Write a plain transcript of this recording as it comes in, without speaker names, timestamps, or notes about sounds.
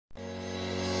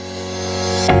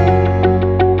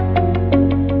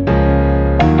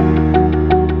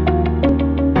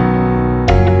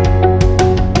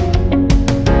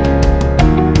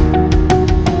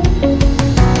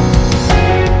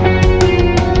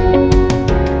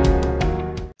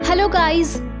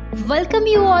Welcome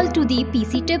you all to the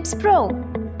PC Tips Pro.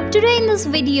 Today in this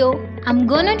video, I'm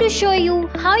gonna to show you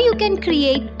how you can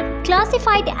create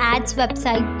classified ads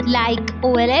website like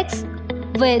OLX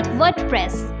with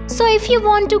WordPress. So if you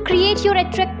want to create your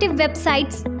attractive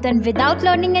websites, then without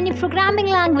learning any programming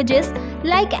languages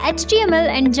like HTML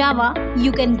and Java,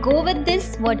 you can go with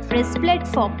this WordPress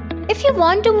platform. If you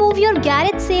want to move your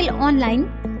garage sale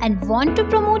online and want to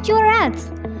promote your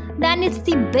ads, then it's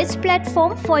the best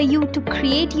platform for you to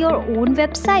create your own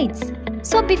websites.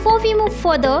 So before we move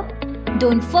further,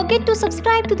 don't forget to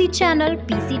subscribe to the channel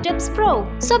PC Tips Pro.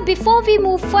 So before we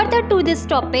move further to this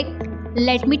topic,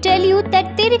 let me tell you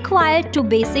that they require two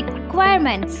basic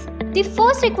requirements. The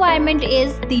first requirement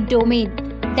is the domain.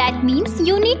 That means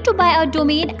you need to buy a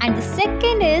domain, and the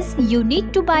second is you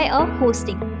need to buy a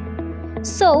hosting.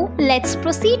 So let's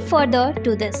proceed further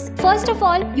to this. First of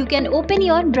all, you can open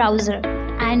your browser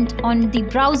and on the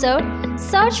browser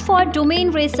search for Domain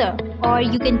Racer, or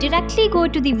you can directly go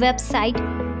to the website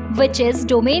which is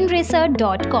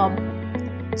domainracer.com.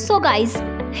 So guys,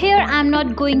 here I'm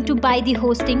not going to buy the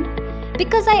hosting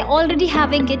because I already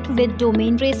having it with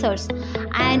Domain Racers,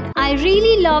 and I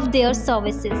really love their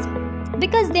services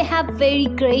because they have very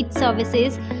great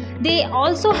services. They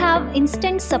also have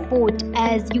instant support.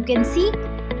 As you can see,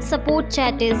 support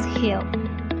chat is here,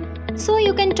 so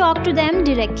you can talk to them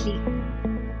directly,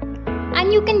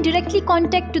 and you can directly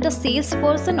contact to the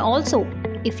salesperson also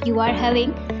if you are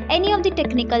having any of the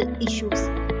technical issues.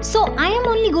 So I am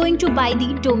only going to buy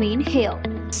the domain here.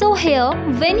 So here,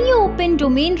 when you open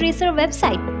Domain Racer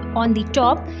website, on the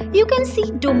top you can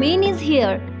see domain is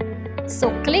here. So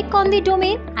click on the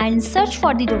domain and search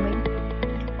for the domain.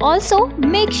 Also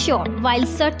make sure while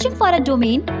searching for a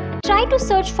domain, try to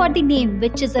search for the name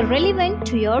which is relevant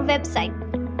to your website.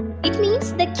 It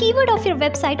means the keyword of your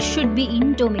website should be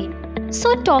in domain.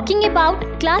 So talking about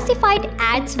classified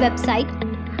ads website,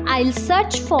 I'll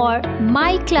search for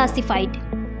my classified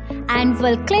and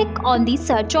will click on the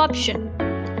search option.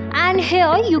 And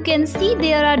here you can see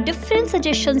there are different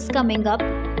suggestions coming up.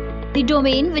 The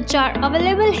domain which are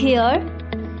available here,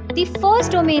 the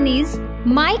first domain is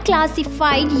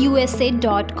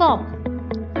myclassifiedusa.com.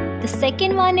 The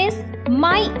second one is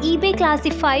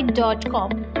myebayclassified.com.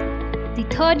 The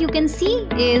third you can see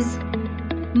is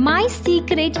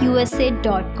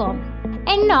mysecretusa.com.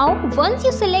 And now once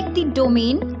you select the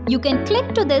domain, you can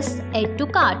click to this add to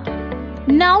cart.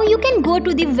 Now you can go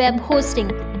to the web hosting,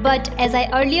 but as I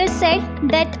earlier said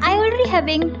that I already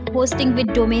having hosting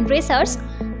with Domain Racers,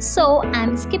 so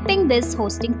I'm skipping this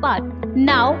hosting part.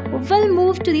 Now we'll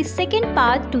move to the second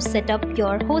part to set up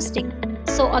your hosting.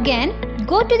 So again,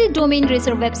 go to the Domain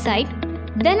Racer website.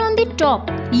 Then on the top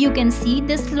you can see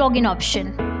this login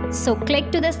option. So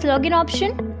click to this login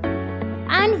option,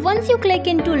 and once you click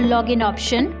into login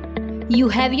option, you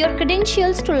have your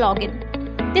credentials to log in.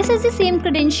 This is the same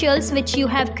credentials which you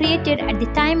have created at the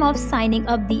time of signing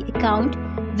up the account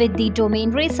with the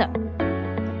Domain Racer.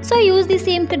 So use the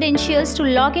same credentials to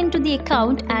log into the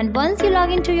account, and once you log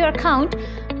into your account,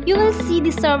 you will see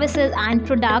the services and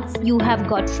products you have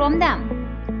got from them.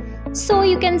 So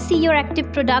you can see your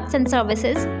active products and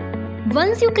services.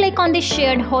 Once you click on the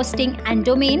shared hosting and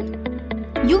domain,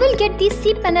 you will get the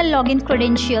Cpanel login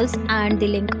credentials and the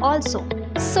link also.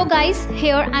 So guys,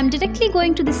 here I'm directly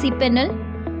going to the Cpanel,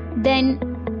 then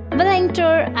will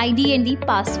enter ID and the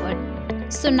password.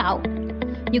 So now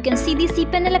you can see the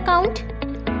Cpanel account.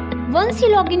 Once you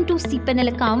log into Cpanel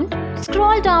account,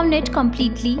 scroll down it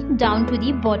completely down to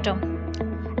the bottom,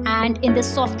 and in the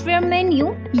software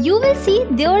menu you will see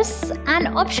there's an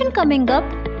option coming up,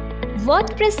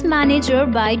 WordPress Manager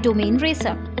by Domain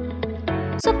Racer.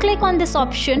 So click on this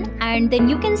option, and then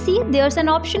you can see there's an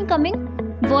option coming,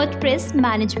 WordPress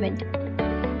Management,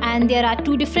 and there are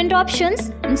two different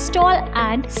options, install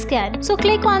and scan. So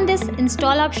click on this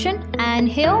install option, and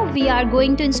here we are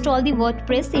going to install the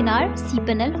WordPress in our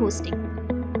Cpanel hosting.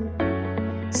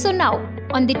 So now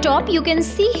on the top you can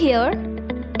see here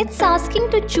it's asking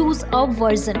to choose a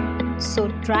version. So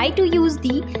try to use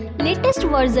the latest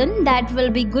version that will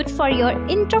be good for your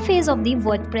interface of the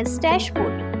Wordpress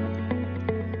dashboard.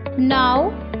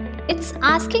 Now it's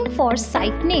asking for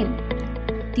site name.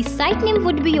 The site name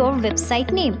would be your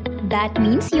website name. That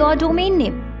means your domain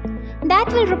name.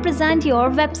 That will represent your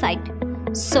website.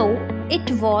 So it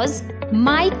was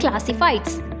My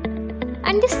Classifieds.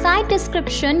 And the site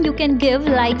description you can give,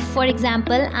 like for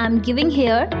example, I'm giving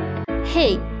here,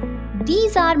 hey,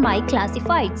 these are my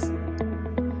classifieds.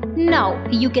 Now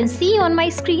you can see on my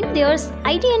screen there's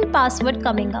ID and password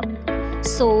coming up.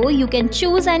 So you can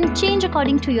choose and change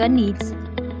according to your needs.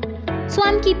 So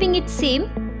I'm keeping it same,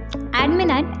 admin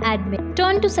and admin.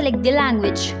 Turn to select the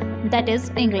language. that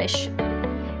is English.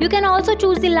 You can also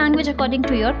choose the language according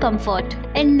to your comfort.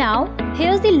 And now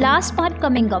here's the last part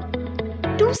coming up,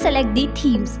 to select the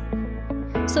themes.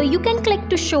 So you can click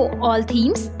to show all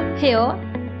themes. Here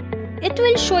it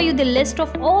will show you the list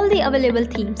of all the available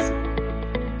themes.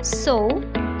 So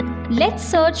let's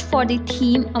search for the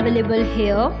theme available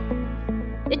here.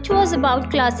 It was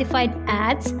about classified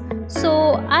ads,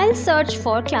 so I'll search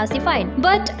for classified.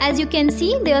 But as you can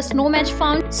see, there's no match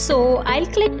found, so I'll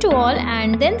click to all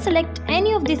and then select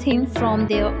any of the theme from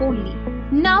there only.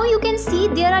 Now you can see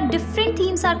there are different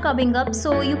themes are coming up,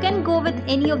 so you can go with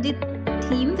any of the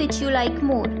theme which you like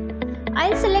more.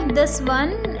 I'll select this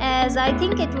one as I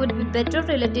think it would be better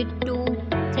related to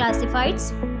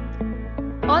classifieds.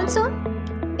 Also,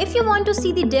 if you want to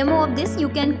see the demo of this, you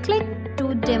can click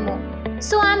to demo.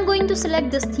 So I'm going to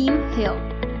select this theme here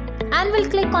and will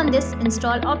click on this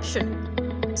install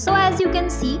option. So as you can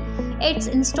see, it's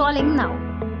installing now.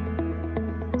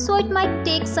 So it might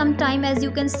take some time. As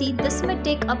you can see, this may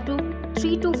take up to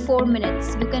 3 to 4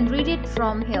 minutes. You can read it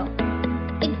from here.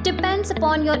 It depends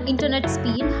upon your internet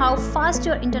speed, how fast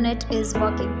your internet is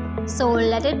working. So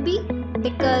let it be,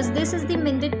 because this is the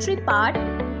mandatory part.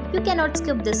 You cannot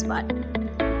skip this part.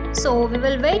 So we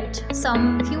will wait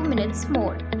some few minutes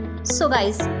more. So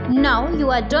guys, now you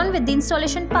are done with the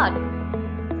installation part.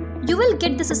 You will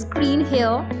get this screen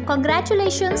here.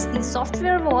 Congratulations, the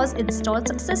software was installed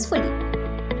successfully.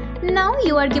 Now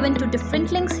you are given 2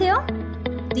 different links here.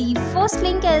 The first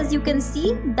link, as you can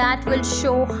see, that will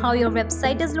show how your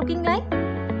website is looking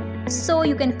like. So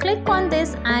you can click on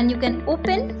this and you can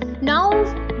open. Now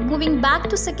moving back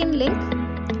to second link.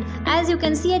 As you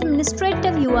can see,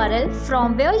 administrative URL,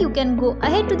 from where you can go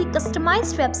ahead to the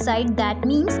customized website. That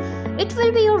means it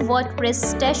will be your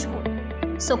WordPress dashboard.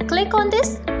 So click on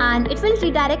this and it will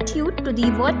redirect you to the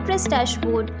WordPress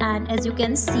dashboard, and as you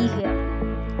can see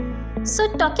here.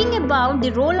 So talking about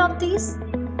the role of this.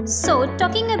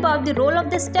 talking about the role of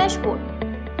this dashboard.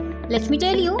 Let me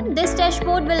tell you, this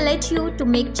dashboard will let you to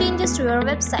make changes to your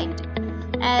website.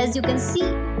 As you can see,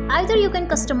 either you can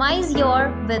customize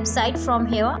your website from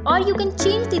here, or you can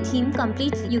change the theme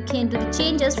completely. You can do the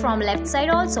changes from left side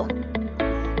also.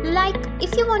 Like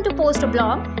if you want to post a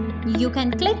blog, you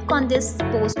can click on this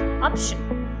post option.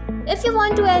 If you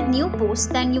want to add new posts,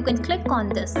 then you can click on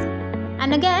this.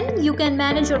 And again, you can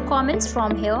manage your comments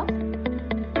from here.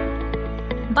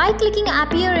 By clicking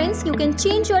appearance, you can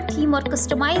change your theme or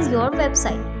customize your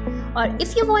website. Or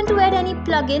if you want to add any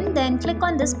plugin, then click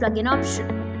on this plugin option.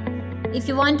 If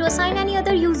you want to assign any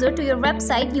other user to your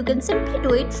website, you can simply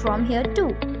do it from here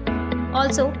too.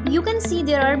 Also, you can see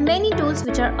there are many tools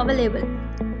which are available.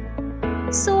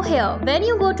 So here, when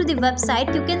you go to the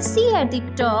website, you can see at the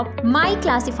top, My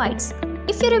Classifieds.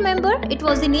 If you remember, it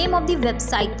was the name of the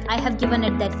website I have given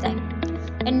at that time.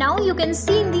 And now you can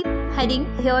see in the heading,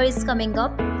 here is coming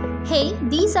up, hey,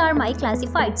 these are my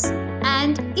classifieds.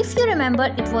 And if you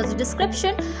remember, it was the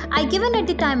description I given at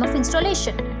the time of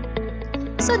installation.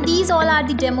 So these all are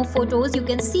the demo photos you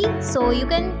can see, so you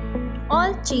can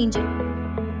all change it.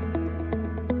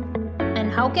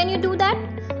 And how can you do that?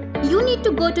 You need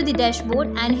to go to the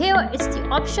dashboard, and here is the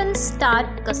option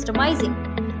Start Customizing.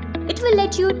 It will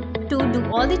let you to do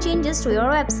all the changes to your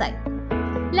website.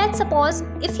 Let's suppose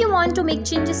if you want to make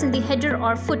changes in the header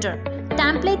or footer,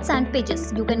 templates and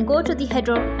pages, you can go to the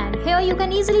header, and here you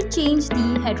can easily change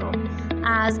the header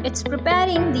as it's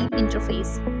preparing the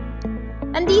interface.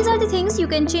 And these are the things you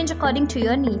can change according to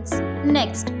your needs.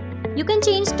 Next, you can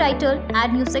change title,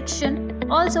 add new section.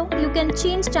 Also, you can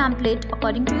change template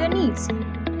according to your needs.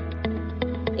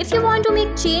 If you want to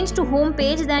make change to home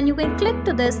page, then you can click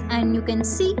to this and you can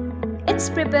see it's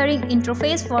preparing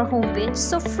interface for home page.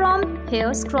 So from here,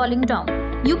 scrolling down,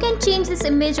 you can change this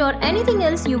image or anything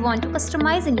else you want to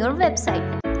customize in your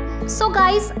website. So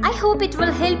guys, I hope it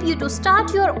will help you to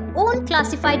start your own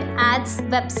classified ads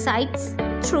websites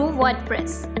through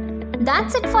WordPress.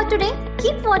 That's it for today.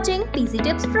 Keep watching PC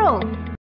Tips Pro.